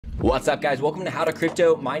What's up, guys? Welcome to How to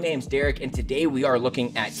Crypto. My name's Derek, and today we are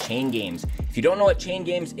looking at Chaingames. If you don't know what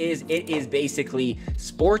Chaingames is, it is basically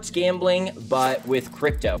sports gambling, but with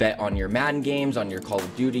crypto. Bet on your Madden games, on your Call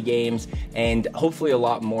of Duty games, and hopefully a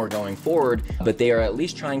lot more going forward. But they are at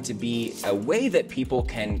least trying to be a way that people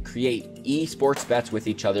can create eSports bets with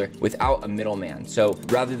each other without a middleman. So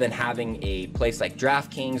rather than having a place like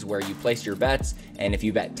DraftKings where you place your bets, and if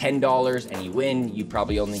you bet $10 and you win, you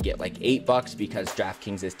probably only get like $8 because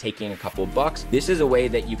DraftKings is taking a couple bucks. This is a way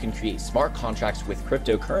that you can create smart contracts with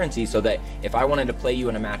cryptocurrency so that if I wanted to play you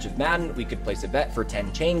in a match of Madden, we could place a bet for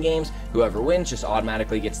 10 Chaingames. Whoever wins just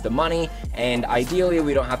automatically gets the money. And ideally,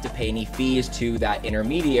 we don't have to pay any fees to that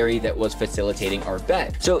intermediary that was facilitating our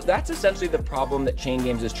bet. So that's essentially the problem that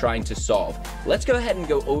Chaingames is trying to solve. Let's go ahead and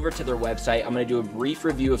go over to their website. I'm going to do a brief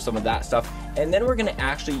review of some of that stuff, and then we're going to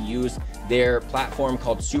actually use their platform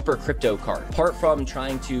called Crypto Kart. Apart from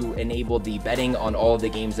trying to enable the betting on all of the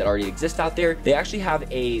games that already exist out there, they actually have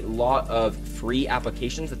a lot of free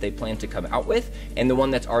applications that they plan to come out with, and the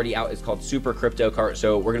one that's already out is called Crypto Kart,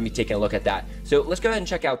 so we're going to be taking a look at that. So let's go ahead and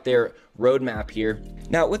check out their roadmap here.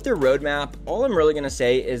 Now, with their roadmap, all I'm really going to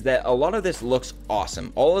say is that a lot of this looks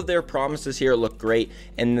awesome. All of their promises here look great,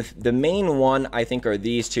 and the main one I think are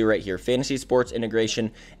these two right here: fantasy sports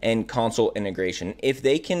integration and console integration. If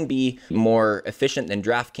they can be more efficient than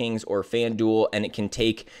DraftKings or FanDuel, and it can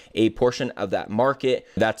take a portion of that market,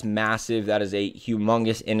 that's massive. That is a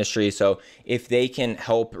humongous industry. So if they can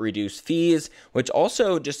help reduce fees, which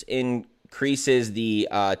also just increases the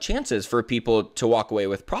chances for people to walk away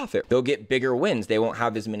with profit. They'll get bigger wins. They won't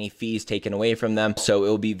have as many fees taken away from them, so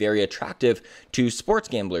it'll be very attractive to sports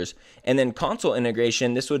gamblers. And then console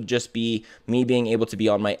integration, this would just be me being able to be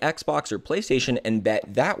on my Xbox or PlayStation and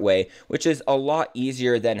bet that way, which is a lot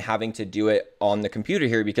easier than having to do it on the computer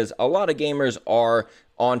here, because a lot of gamers are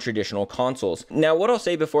on traditional consoles. Now, what I'll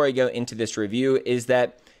say before I go into this review is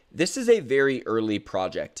that this is a very early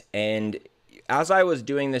project, and as I was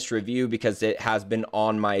doing this review, because it has been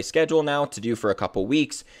on my schedule now to do for a couple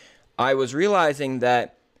weeks, I was realizing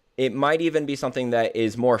that it might even be something that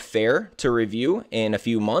is more fair to review in a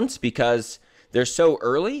few months, because they're so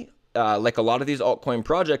early, like a lot of these altcoin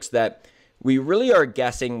projects, that we really are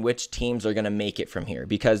guessing which teams are going to make it from here,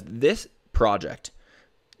 because this project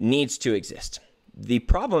needs to exist. The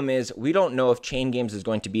problem is we don't know if Chaingames is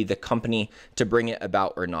going to be the company to bring it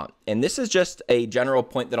about or not. And this is just a general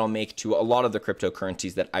point that I'll make to a lot of the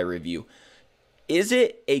cryptocurrencies that I review. Is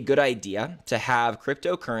it a good idea to have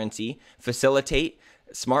cryptocurrency facilitate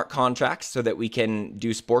smart contracts so that we can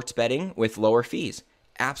do sports betting with lower fees?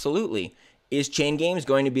 Absolutely. Is Chaingames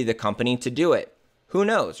going to be the company to do it? Who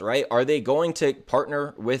knows, right? Are they going to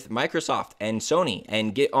partner with Microsoft and Sony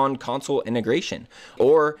and get on console integration?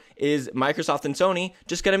 Or is Microsoft and Sony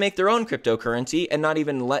just going to make their own cryptocurrency and not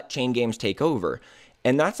even let Chaingames take over?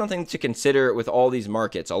 And that's something to consider with all these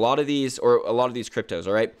markets. A lot of these cryptos,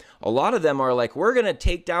 all right? A lot of them are like, we're going to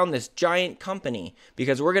take down this giant company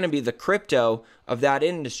because we're going to be the crypto of that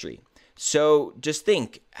industry. So just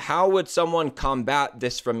think, how would someone combat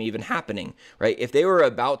this from even happening, right? If they were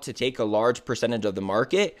about to take a large percentage of the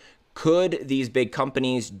market, could these big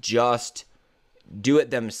companies just do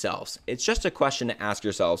it themselves? It's just a question to ask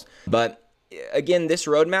yourselves. But again, this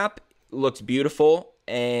roadmap looks beautiful,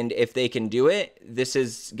 and if they can do it, this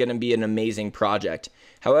is going to be an amazing project.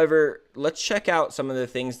 However, let's check out some of the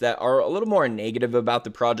things that are a little more negative about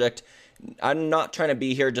the project. I'm not trying to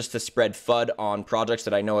be here just to spread FUD on projects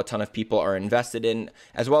that I know a ton of people are invested in,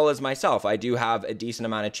 as well as myself. I do have a decent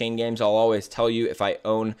amount of Chaingames. I'll always tell you if I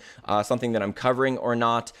own something that I'm covering or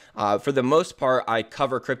not. For the most part, I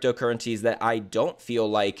cover cryptocurrencies that I don't feel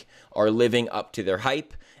like are living up to their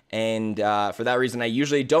hype. And for that reason, I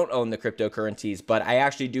usually don't own the cryptocurrencies, but I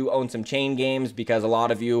actually do own some Chaingames, because a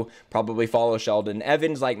lot of you probably follow Sheldon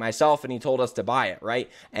Evans like myself, and he told us to buy it,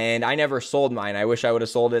 right? And I never sold mine. I wish I would have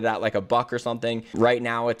sold it at like a buck or something. Right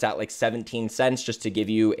now, it's at like 17 cents, just to give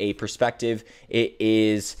you a perspective. It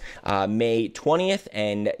is May 20th,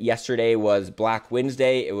 and yesterday was Black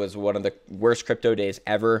Wednesday. It was one of the worst crypto days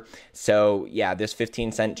ever. So yeah, this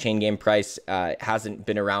 15-cent Chaingame price hasn't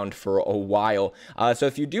been around for a while. So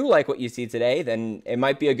if you do like what you see today, then it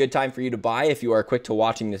might be a good time for you to buy if you are quick to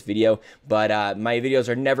watching this video. But my videos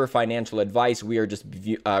are never financial advice. We are just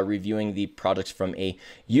reviewing the products from a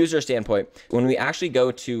user standpoint. When we actually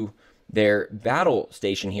go to their battle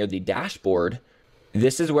station here, the dashboard,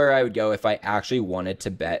 this is where I would go if I actually wanted to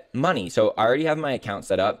bet money. So I already have my account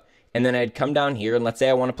set up, and then I'd come down here, and let's say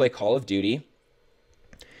I want to play Call of Duty.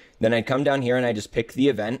 Then I'd come down here and I just pick the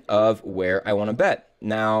event of where I want to bet.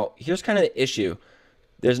 Now, here's kind of the issue.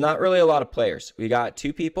 there's not really a lot of players. We got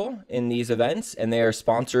 2 people in these events, and they are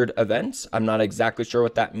sponsored events. I'm not exactly sure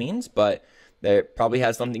what that means, but that probably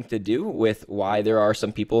has something to do with why there are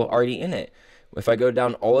some people already in it. If I go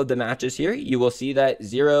down all of the matches here, you will see that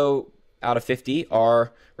 0 out of 50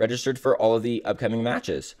 are registered for all of the upcoming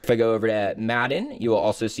matches. If I go over to Madden, you will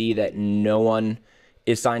also see that no one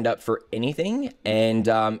is signed up for anything, and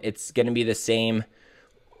it's going to be the same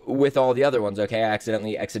with all the other ones. Okay, I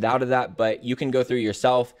accidentally exited out of that, but you can go through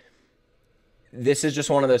yourself. This is just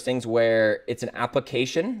one of those things where it's an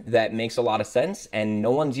application that makes a lot of sense and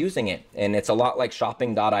no one's using it. And it's a lot like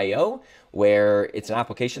shopping.io, where it's an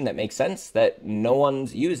application that makes sense that no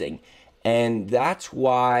one's using. And that's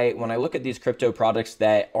why when I look at these crypto products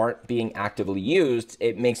that aren't being actively used,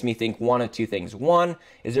 it makes me think one of 2 things. One,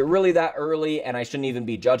 is it really that early and I shouldn't even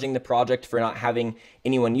be judging the project for not having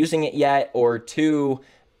anyone using it yet? Or 2,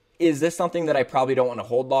 is this something that I probably don't want to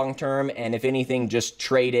hold long term? And if anything, just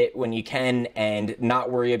trade it when you can and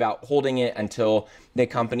not worry about holding it until the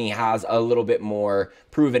company has a little bit more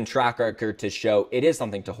proven track record to show it is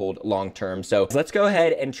something to hold long term. So let's go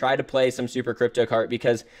ahead and try to play some Super Crypto Kart,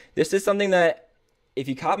 because this is something that, if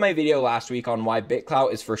you caught my video last week on why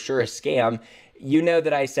BitClout is for sure a scam, you know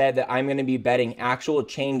that I said that I'm going to be betting actual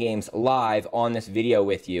Chaingames live on this video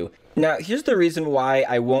with you. Now, here's the reason why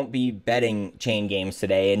I won't be betting Chaingames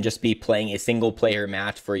today and just be playing a single player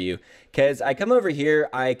match for you. Because I come over here,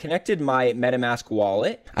 I connected my MetaMask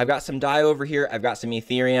wallet. I've got some DAI over here. I've got some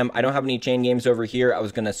Ethereum. I don't have any Chaingames over here. I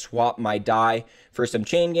was going to swap my DAI for some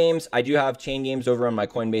Chaingames. I do have Chaingames over on my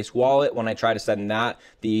Coinbase wallet. When I try to send that,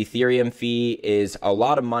 the Ethereum fee is a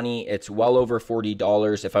lot of money. It's well over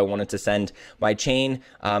 $40 if I wanted to send my chain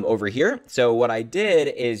over here. So what I did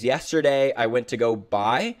is yesterday I went to go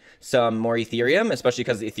buy some more Ethereum, especially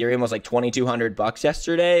because Ethereum was like 2,200 bucks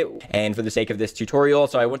yesterday. And for the sake of this tutorial,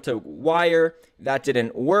 so I went to wire. That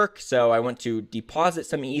didn't work, so I went to deposit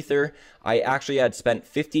some Ether. I actually had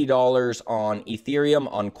spent $50 on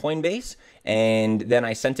Ethereum on Coinbase, and then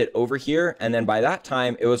I sent it over here, and then by that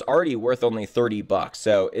time it was already worth only 30 bucks.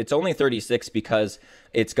 So it's only 36 because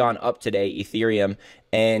it's gone up today, Ethereum.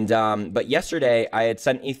 And but yesterday I had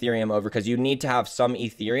sent Ethereum over because you need to have some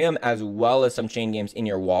Ethereum as well as some Chaingames in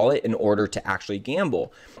your wallet in order to actually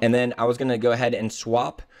gamble. And then I was going to go ahead and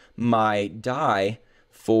swap my DAI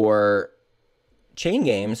for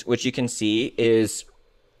Chaingames, which you can see is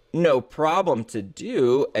no problem to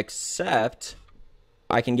do, except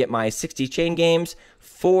I can get my 60 Chaingames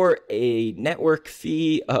for a network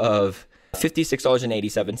fee of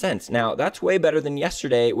 $56.87. Now, that's way better than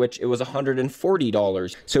yesterday, which it was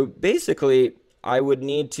 $140. So basically, I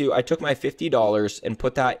took my $50 and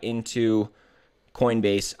put that into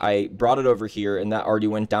Coinbase. I brought it over here, and that already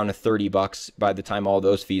went down to 30 bucks by the time all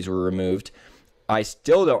those fees were removed. I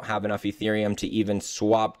still don't have enough Ethereum to even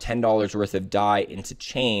swap $10 worth of DAI into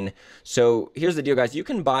Chain. So here's the deal, guys. You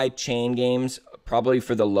can buy Chaingames probably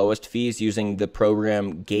for the lowest fees using the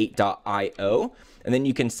program gate.io, and then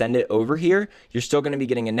you can send it over here. You're still going to be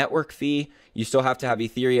getting a network fee. You still have to have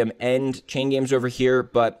Ethereum and Chaingames over here.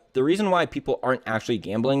 But the reason why people aren't actually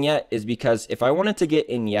gambling yet is because if I wanted to get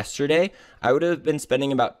in yesterday, I would have been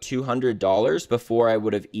spending about $200 before I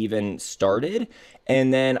would have even started.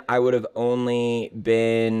 And then I would have only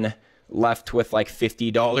been left with like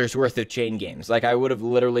 $50 worth of Chaingames. Like I would have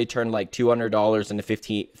literally turned like $200 into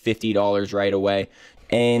 $50 right away.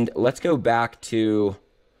 And let's go back to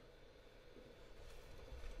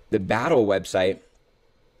the battle website.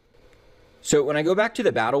 So when I go back to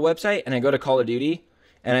the battle website and I go to Call of Duty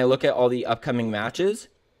and I look at all the upcoming matches,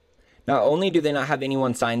 not only do they not have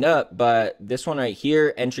anyone signed up, but this one right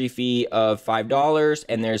here, entry fee of $5,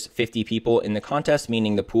 and there's 50 people in the contest,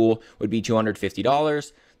 meaning the pool would be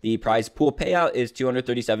 $250. The prize pool payout is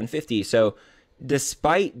 $237.50. So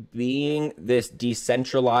despite being this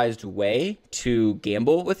decentralized way to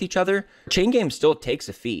gamble with each other, Chaingames still takes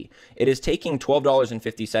a fee. It is taking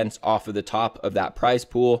 $12.50 off of the top of that prize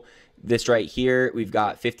pool. This right here, we've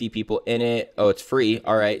got 50 people in it. Oh, it's free.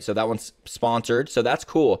 All right, so that one's sponsored. So that's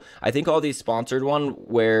cool. I think all these sponsored one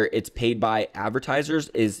where it's paid by advertisers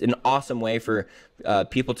is an awesome way for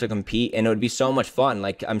people to compete, and it would be so much fun.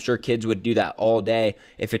 Like I'm sure kids would do that all day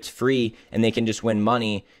if it's free and they can just win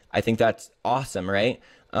money. I think that's awesome, right?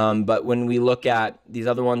 But when we look at these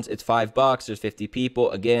other ones, it's $5. There's 50 people.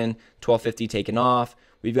 Again, $12.50 taken off.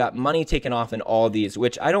 We've got money taken off in all of these,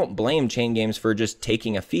 which I don't blame Chaingames for just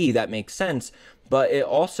taking a fee. That makes sense. But it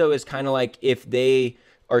also is kind of like if they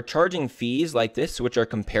are charging fees like this, which are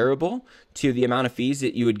comparable to the amount of fees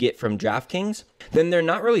that you would get from DraftKings, then they're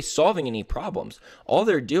not really solving any problems. All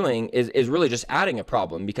they're doing is really just adding a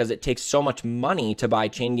problem, because it takes so much money to buy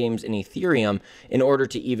Chaingames and Ethereum in order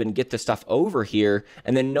to even get the stuff over here,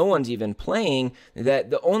 and then no one's even playing, that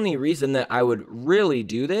the only reason that I would really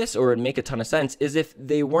do this, or it would make a ton of sense, is if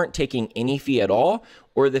they weren't taking any fee at all,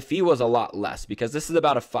 or the fee was a lot less, because this is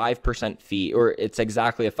about a 5% fee, or it's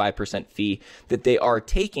exactly a 5% fee that they are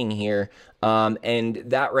taking here. And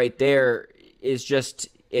that right there is just,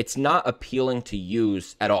 it's not appealing to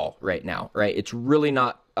use at all right now, right? It's really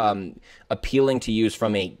not appealing to use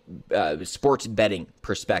from a sports betting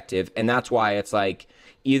perspective. And that's why it's like,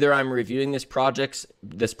 either I'm reviewing this project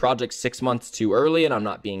 6 months too early and I'm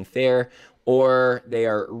not being fair, or they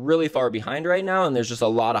are really far behind right now and there's just a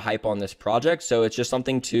lot of hype on this project. So it's just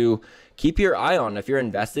something to keep your eye on. If you're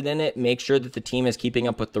invested in it, make sure that the team is keeping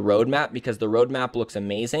up with the roadmap, because the roadmap looks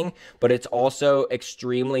amazing, but it's also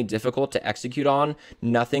extremely difficult to execute on.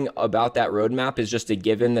 Nothing about that roadmap is just a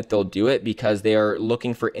given that they'll do it, because they are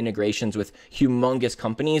looking for integrations with humongous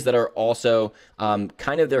companies that are also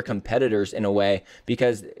kind of their competitors in a way,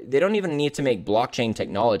 because they don't even need to make blockchain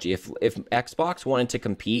technology. If Xbox wanted to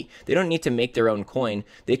compete, they don't need to make their own coin.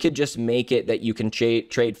 They could just make it that you can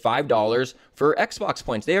trade $5 for Xbox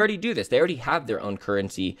points. They already do this. They already have their own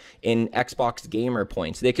currency in Xbox gamer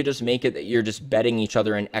points. They could just make it that you're just betting each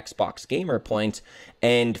other in Xbox gamer points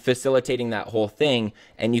and facilitating that whole thing.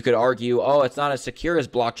 And you could argue, oh, it's not as secure as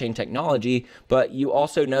blockchain technology, but you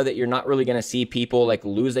also know that you're not really going to see people like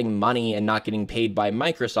losing money and not getting paid by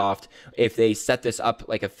Microsoft if they set this up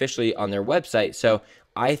like officially on their website. So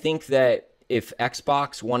I think that if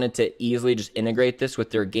Xbox wanted to easily just integrate this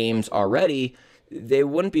with their games already, they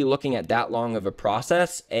wouldn't be looking at that long of a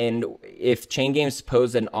process. And if Chaingames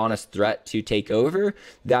pose an honest threat to take over,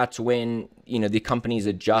 that's when, you know, the companies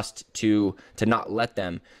adjust to not let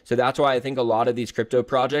them. So that's why I think a lot of these crypto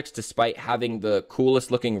projects, despite having the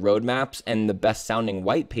coolest looking roadmaps and the best sounding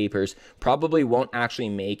white papers, probably won't actually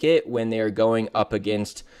make it when they are going up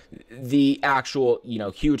against the actual, you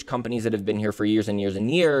know, huge companies that have been here for years and years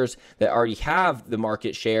and years, that already have the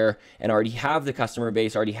market share and already have the customer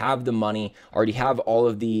base, already have the money, already have all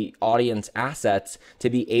of the audience assets to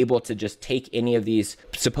be able to just take any of these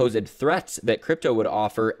supposed threats that crypto would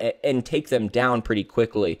offer and take them down pretty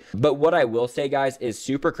quickly. But what I will say, guys, is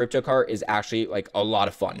Super Crypto Kart is actually like a lot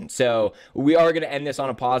of fun. So we are going to end this on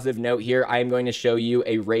a positive note here. I am going to show you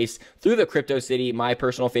a race through the Crypto City, my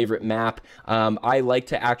personal favorite map. I like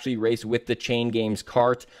to actually race with the Chaingames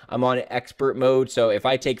cart. I'm on expert mode, so if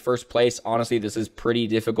I take first place, honestly, this is pretty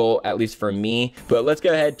difficult, at least for me. But let's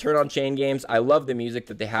go ahead, turn on Chaingames. I love the music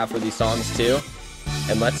that they have for these songs too.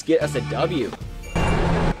 And let's get us a W.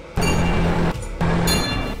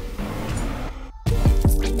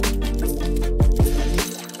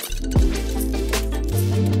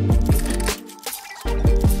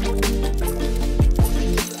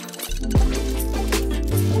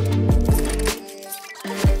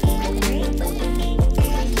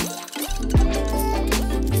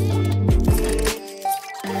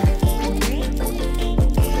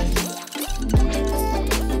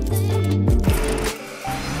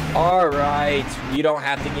 All right, you don't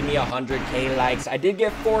have to give me 100K likes. I did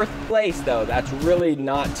get 4th place though. That's really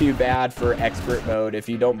not too bad for expert mode. If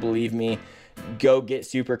you don't believe me, go get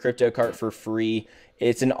Super Crypto Kart for free.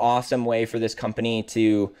 It's an awesome way for this company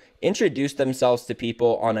to introduce themselves to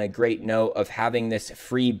people on a great note of having this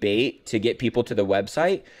free bait to get people to the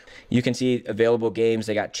website. You can see available games.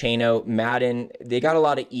 They got Chaino, Madden. They got a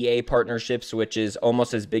lot of EA partnerships, which is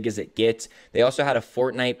almost as big as it gets. They also had a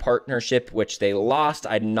Fortnite partnership, which they lost.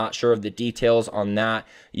 I'm not sure of the details on that.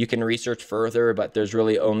 You can research further, but there's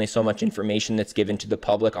really only so much information that's given to the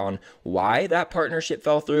public on why that partnership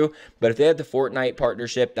fell through. But if they had the Fortnite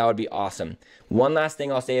partnership, that would be awesome. One last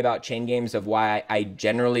thing I'll say about Chaingames of why I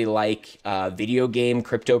generally like video game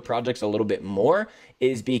crypto projects a little bit more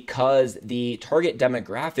is because the target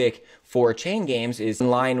demographic for Chaingames is in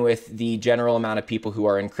line with the general amount of people who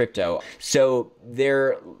are in crypto. So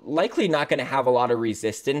they're likely not going to have a lot of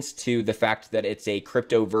resistance to the fact that it's a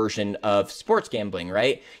crypto version of sports gambling,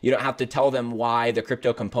 right? You don't have to tell them why the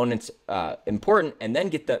crypto component's important and then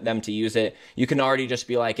get them to use it. You can already just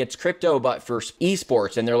be like, it's crypto, but for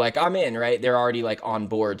eSports. And they're like, I'm in, right? They're already like on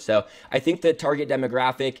board. So I think the target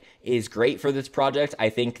demographic is great for this project. I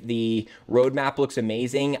think the roadmap looks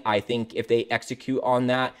amazing. I think if they execute on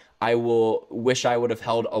that, I will wish I would have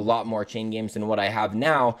held a lot more Chaingames than what I have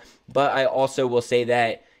now. But I also will say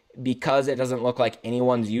that because it doesn't look like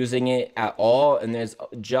anyone's using it at all, and there's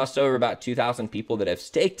just over about 2,000 people that have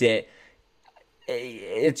staked it,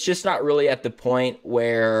 it's just not really at the point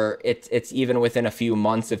where it's even within a few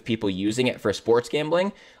months of people using it for sports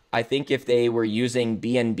gambling. I think if they were using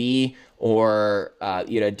BNB or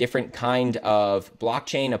different kind of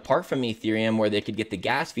blockchain apart from Ethereum where they could get the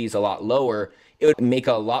gas fees a lot lower, it would make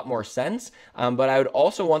a lot more sense. But I would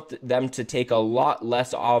also want them to take a lot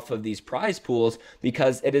less off of these prize pools,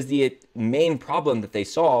 because it is the main problem that they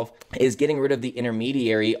solve is getting rid of the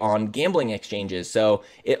intermediary on gambling exchanges. So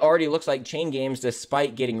it already looks like Chaingames,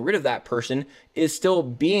 despite getting rid of that person, is still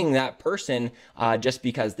being that person just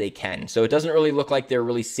because they can. So it doesn't really look like they're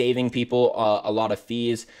really saving people a lot of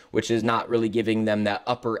fees, which is not really giving them that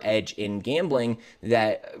upper edge in gambling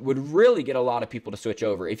that would really get a lot of people to switch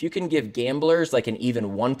over. If you can give gamblers like an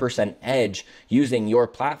even 1% edge using your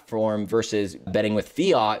platform versus betting with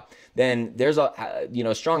fiat, then there's a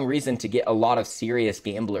strong reason to get a lot of serious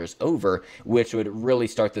gamblers over, which would really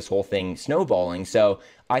start this whole thing snowballing. So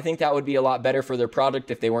I think that would be a lot better for their product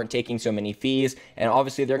if they weren't taking so many fees. And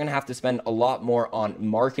obviously they're going to have to spend a lot more on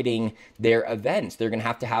marketing their events. They're going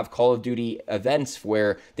to have Call of Duty events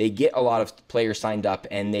where they get a lot of players signed up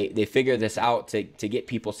and they figure this out to get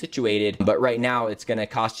people situated. But right now it's going to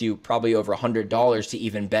cost you probably over $100 to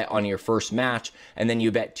even bet on your first match. And then you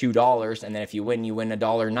bet $2. And then if you win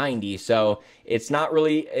 $1.90. So it's not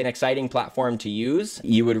really an exciting platform to use.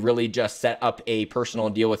 You would really just set up a personal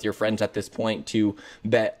deal with your friends at this point to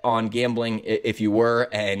bet on gambling if you were,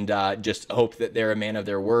 and just hope that they're a man of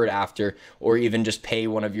their word after, or even just pay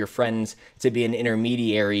one of your friends to be an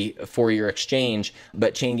intermediary for your exchange.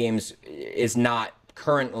 But Chaingames is not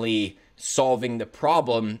currently solving the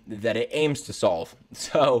problem that it aims to solve.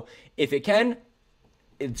 So if it can,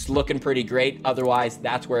 it's looking pretty great. Otherwise,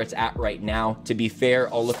 that's where it's at right now. To be fair,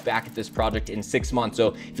 I'll look back at this project in 6 months. So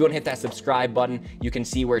if you want to hit that subscribe button, you can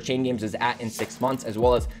see where Chaingames is at in 6 months, as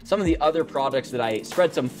well as some of the other projects that I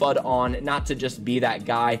spread some FUD on, not to just be that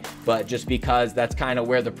guy, but just because that's kind of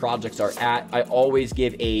where the projects are at. I always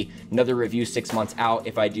give another review 6 months out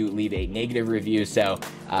if I do leave a negative review. So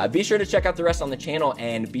be sure to check out the rest on the channel,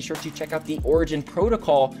 and be sure to check out the Origin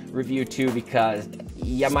Protocol review too, because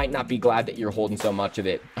you might not be glad that you're holding so much of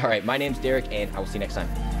it. All right, my name's Derek, and I will see you next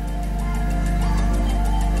time.